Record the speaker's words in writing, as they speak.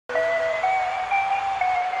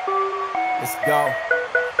Let's go.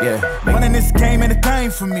 Yeah, running this game ain't a thing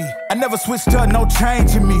for me. I never switched up, no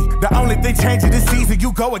change in me. The only thing changing this season,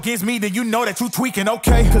 you go against me, then you know that you tweaking,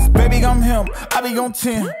 okay? Cause baby, I'm him, I be on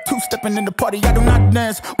 10. Two-stepping in the party, I do not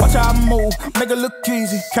dance. Watch how I move, make it look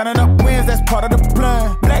easy. Counting up wins, that's part of the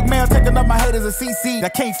plan. Blackmail, taking up my haters a CC.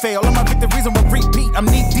 That can't fail, all my victories on repeat. I'm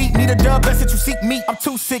knee deep, need a dub, best that you seek me. I'm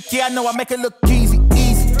too sick, yeah, I know I make it look easy.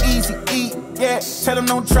 Yeah, tell them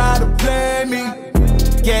don't try to play me.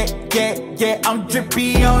 Yeah, I'm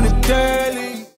drippy on the daily.